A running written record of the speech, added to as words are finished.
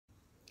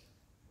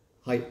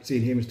Hi,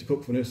 Ian here, Mr.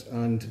 Cookfulness,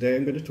 and today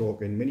I'm going to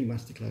talk in Mini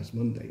Masterclass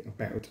Monday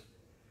about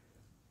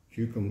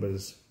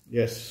cucumbers.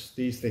 Yes,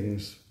 these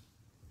things,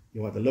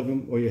 you either love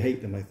them or you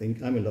hate them, I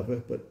think. I'm a lover,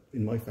 but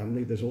in my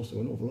family there's also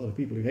an awful lot of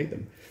people who hate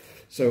them.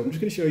 So I'm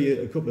just going to show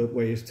you a couple of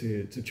ways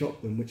to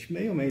chop them, which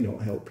may or may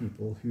not help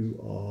people who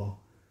are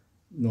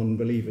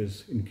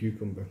non-believers in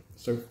cucumber.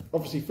 So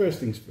obviously, first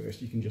things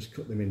first, you can just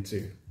cut them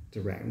into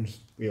rounds.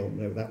 We all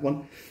know that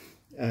one.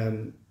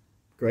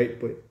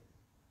 Great, but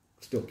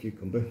still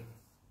cucumber.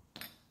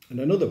 And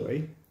another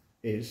way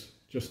is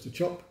just to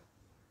chop,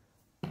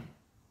 put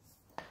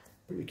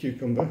your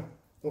cucumber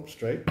up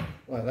straight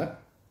like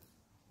that,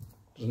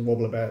 doesn't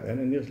wobble about then,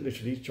 and just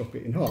literally chop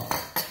it in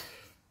half.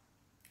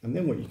 And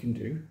then what you can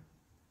do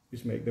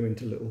is make them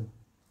into little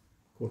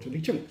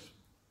quarterly chunks.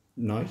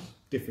 Nice,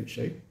 different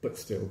shape, but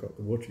still got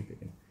the watery bit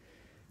in.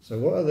 So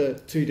what are the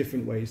two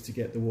different ways to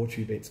get the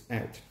watery bits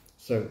out?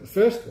 So the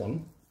first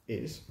one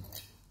is,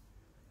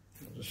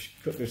 I'll just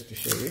cut this to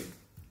show you,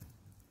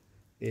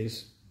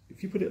 is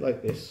if you put it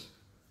like this,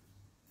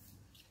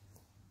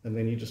 and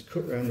then you just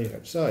cut around the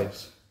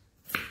outsides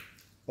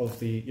of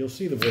the, you'll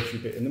see the watery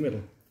bit in the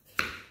middle.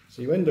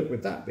 So you end up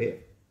with that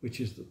bit, which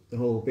is the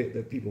whole bit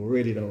that people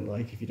really don't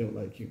like if you don't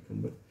like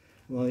cucumber.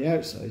 And on the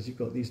outsides, you've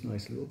got these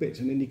nice little bits,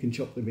 and then you can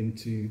chop them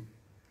into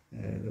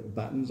little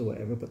battens or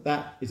whatever, but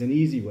that is an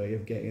easy way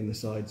of getting the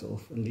sides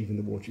off and leaving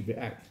the watery bit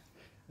out.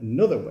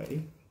 Another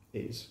way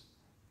is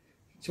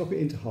chop it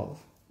into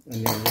half,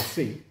 and then you'll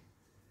see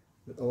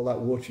that all that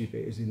watery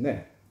bit is in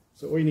there.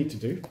 So all you need to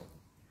do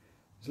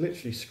is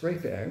literally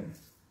scrape it out,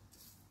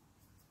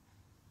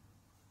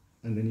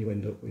 and then you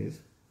end up with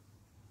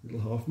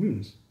little half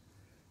moons.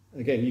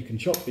 Again, you can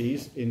chop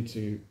these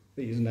into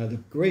these. Now the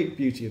great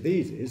beauty of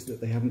these is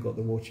that they haven't got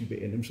the watery bit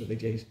in them, so they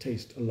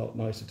taste a lot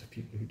nicer to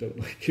people who don't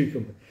like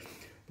cucumber.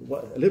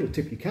 But a little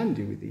tip you can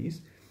do with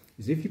these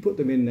is if you put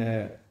them in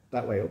there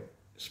that way up,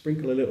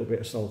 sprinkle a little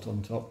bit of salt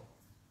on top,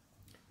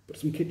 put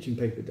some kitchen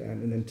paper down,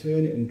 and then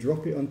turn it and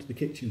drop it onto the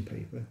kitchen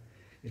paper.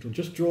 It'll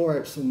just draw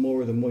out some more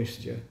of the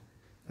moisture,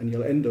 and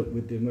you'll end up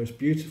with the most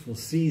beautiful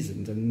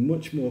seasoned and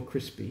much more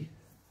crispy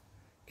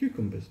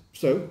cucumbers.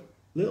 So,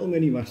 little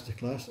mini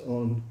masterclass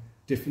on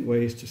different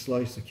ways to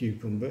slice a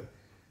cucumber,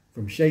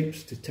 from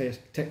shapes to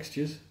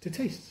textures to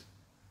tastes.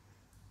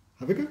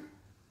 Have a go.